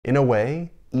In a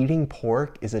way, eating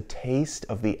pork is a taste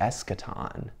of the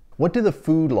eschaton. What do the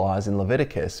food laws in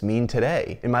Leviticus mean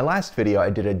today? In my last video, I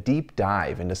did a deep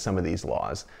dive into some of these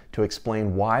laws to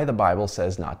explain why the Bible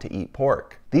says not to eat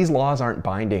pork. These laws aren't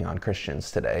binding on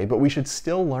Christians today, but we should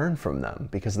still learn from them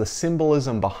because the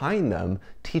symbolism behind them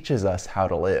teaches us how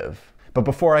to live. But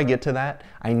before I get to that,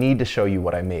 I need to show you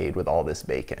what I made with all this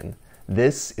bacon.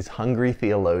 This is Hungry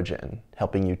Theologian,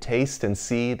 helping you taste and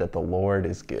see that the Lord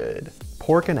is good.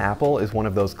 Pork and apple is one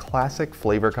of those classic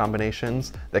flavor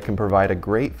combinations that can provide a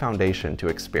great foundation to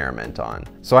experiment on.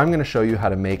 So I'm going to show you how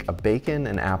to make a bacon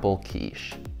and apple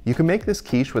quiche. You can make this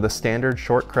quiche with a standard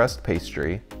short crust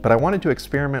pastry, but I wanted to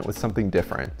experiment with something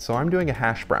different, so I'm doing a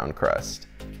hash brown crust.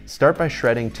 Start by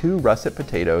shredding 2 russet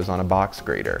potatoes on a box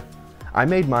grater. I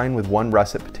made mine with 1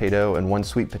 russet potato and 1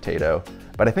 sweet potato,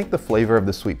 but I think the flavor of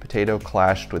the sweet potato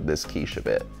clashed with this quiche a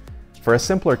bit. For a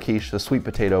simpler quiche, the sweet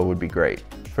potato would be great.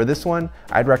 For this one,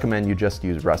 I'd recommend you just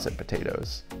use russet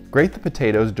potatoes. Grate the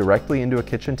potatoes directly into a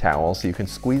kitchen towel so you can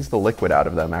squeeze the liquid out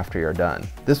of them after you're done.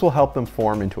 This will help them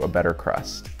form into a better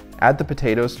crust. Add the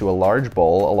potatoes to a large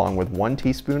bowl along with 1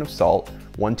 teaspoon of salt,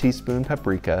 1 teaspoon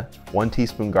paprika, 1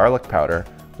 teaspoon garlic powder,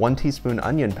 1 teaspoon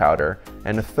onion powder,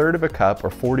 and 1/3 cup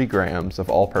or 40 grams of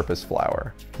all-purpose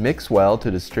flour. Mix well to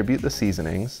distribute the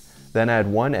seasonings, then add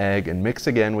 1 egg and mix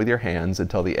again with your hands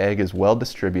until the egg is well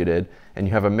distributed and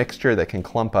you have a mixture that can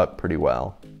clump up pretty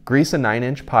well. Grease a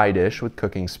 9-inch pie dish with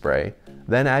cooking spray,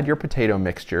 then add your potato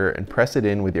mixture and press it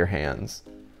in with your hands.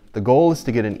 The goal is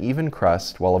to get an even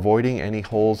crust while avoiding any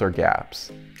holes or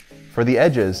gaps. For the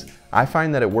edges, I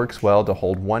find that it works well to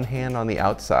hold one hand on the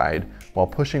outside while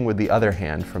pushing with the other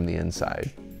hand from the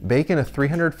inside. Bake in a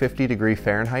 350°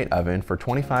 Fahrenheit oven for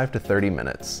 25 to 30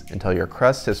 minutes until your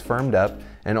crust has firmed up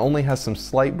and only has some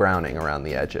slight browning around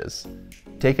the edges.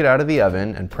 Take it out of the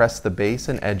oven and press the base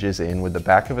and edges in with the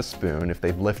back of a spoon if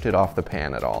they've lifted off the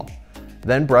pan at all.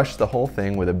 Then brush the whole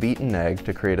thing with a beaten egg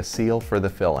to create a seal for the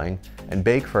filling and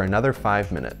bake for another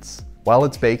 5 minutes. While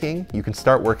it's baking, you can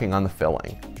start working on the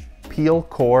filling. Peel,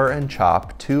 core, and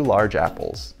chop 2 large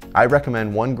apples. I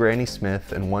recommend 1 Granny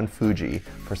Smith and 1 Fuji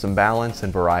for some balance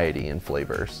and variety in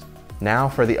flavors. Now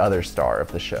for the other star of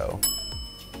the show.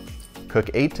 Cook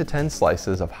 8 to 10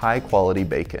 slices of high-quality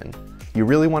bacon. You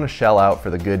really want to shell out for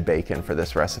the good bacon for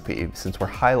this recipe since we're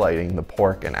highlighting the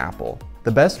pork and apple.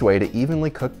 The best way to evenly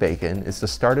cook bacon is to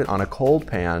start it on a cold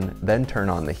pan, then turn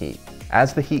on the heat.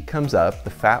 As the heat comes up, the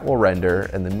fat will render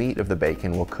and the meat of the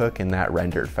bacon will cook in that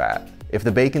rendered fat. If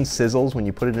the bacon sizzles when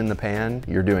you put it in the pan,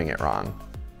 you're doing it wrong.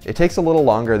 It takes a little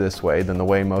longer this way than the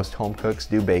way most home cooks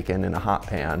do bacon in a hot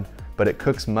pan, but it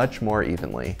cooks much more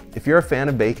evenly. If you're a fan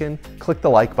of bacon, click the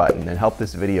like button and help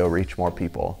this video reach more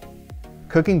people.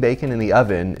 Cooking bacon in the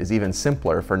oven is even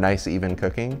simpler for nice even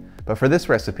cooking, but for this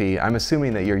recipe, I'm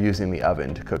assuming that you're using the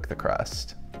oven to cook the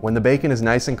crust. When the bacon is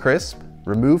nice and crisp,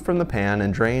 remove from the pan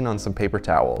and drain on some paper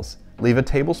towels. Leave a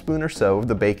tablespoon or so of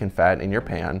the bacon fat in your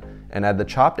pan and add the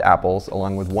chopped apples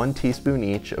along with 1 teaspoon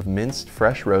each of minced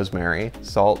fresh rosemary,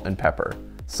 salt, and pepper.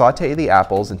 Sauté the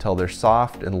apples until they're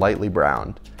soft and lightly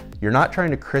browned. You're not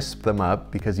trying to crisp them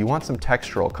up because you want some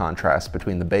textural contrast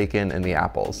between the bacon and the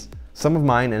apples. Some of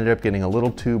mine ended up getting a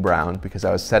little too brown because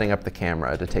I was setting up the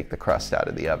camera to take the crust out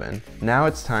of the oven. Now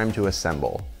it's time to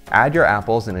assemble. Add your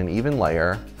apples in an even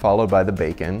layer, followed by the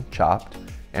bacon, chopped,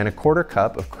 and a 1/4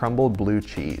 cup of crumbled blue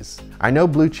cheese. I know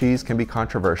blue cheese can be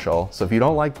controversial, so if you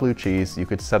don't like blue cheese, you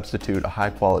could substitute a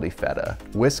high-quality feta.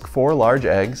 Whisk 4 large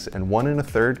eggs and 1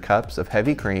 1/3 cups of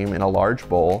heavy cream in a large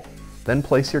bowl, then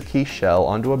place your quiche shell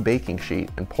onto a baking sheet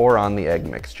and pour on the egg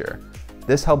mixture.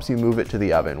 This helps you move it to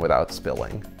the oven without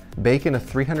spilling. Bake in a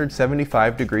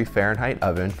 375° Fahrenheit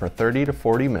oven for 30 to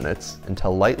 40 minutes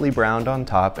until lightly browned on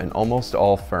top and almost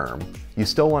all firm. You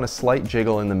still want a slight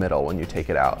jiggle in the middle when you take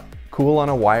it out. Cool on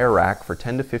a wire rack for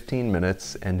 10 to 15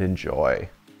 minutes and enjoy.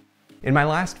 In my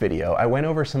last video, I went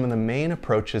over some of the main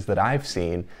approaches that I've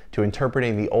seen to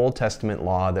interpreting the Old Testament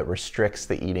law that restricts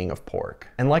the eating of pork.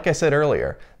 And like I said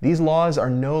earlier, these laws are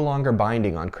no longer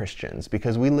binding on Christians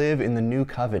because we live in the new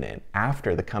covenant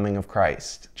after the coming of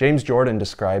Christ. James Jordan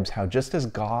describes how just as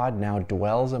God now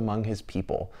dwells among his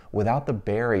people without the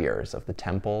barriers of the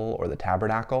temple or the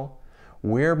tabernacle,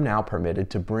 we're now permitted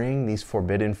to bring these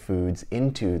forbidden foods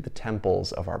into the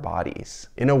temples of our bodies.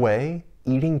 In a way,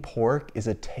 eating pork is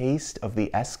a taste of the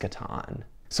eschaton.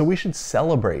 So we should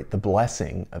celebrate the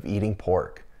blessing of eating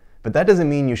pork. But that doesn't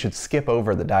mean you should skip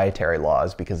over the dietary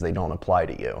laws because they don't apply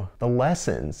to you. The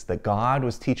lessons that God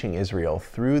was teaching Israel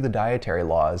through the dietary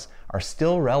laws are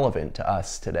still relevant to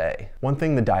us today. One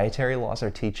thing the dietary laws are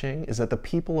teaching is that the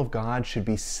people of God should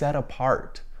be set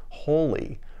apart,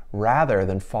 holy, rather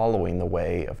than following the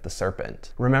way of the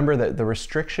serpent. Remember that the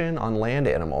restriction on land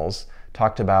animals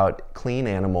talked about clean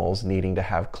animals needing to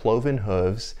have cloven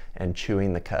hooves and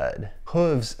chewing the cud.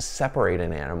 Hooves separate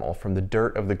an animal from the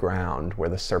dirt of the ground where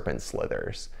the serpent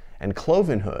slithers, and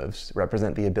cloven hooves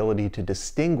represent the ability to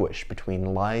distinguish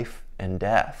between life and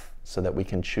death so that we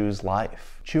can choose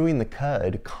life. Chewing the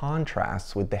cud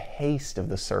contrasts with the haste of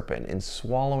the serpent in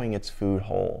swallowing its food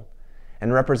whole,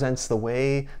 and represents the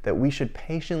way that we should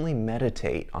patiently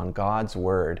meditate on God's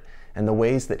word and the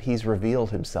ways that he's revealed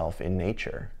himself in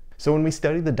nature. So when we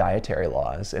study the dietary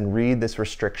laws and read this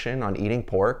restriction on eating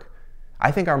pork, I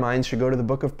think our minds should go to the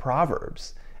book of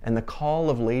Proverbs and the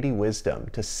call of Lady Wisdom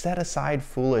to set aside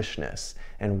foolishness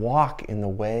and walk in the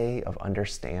way of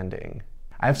understanding.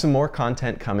 I have some more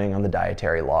content coming on the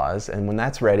dietary laws, and when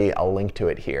that's ready, I'll link to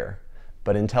it here.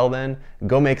 But until then,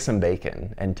 go make some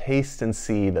bacon and taste and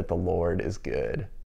see that the Lord is good.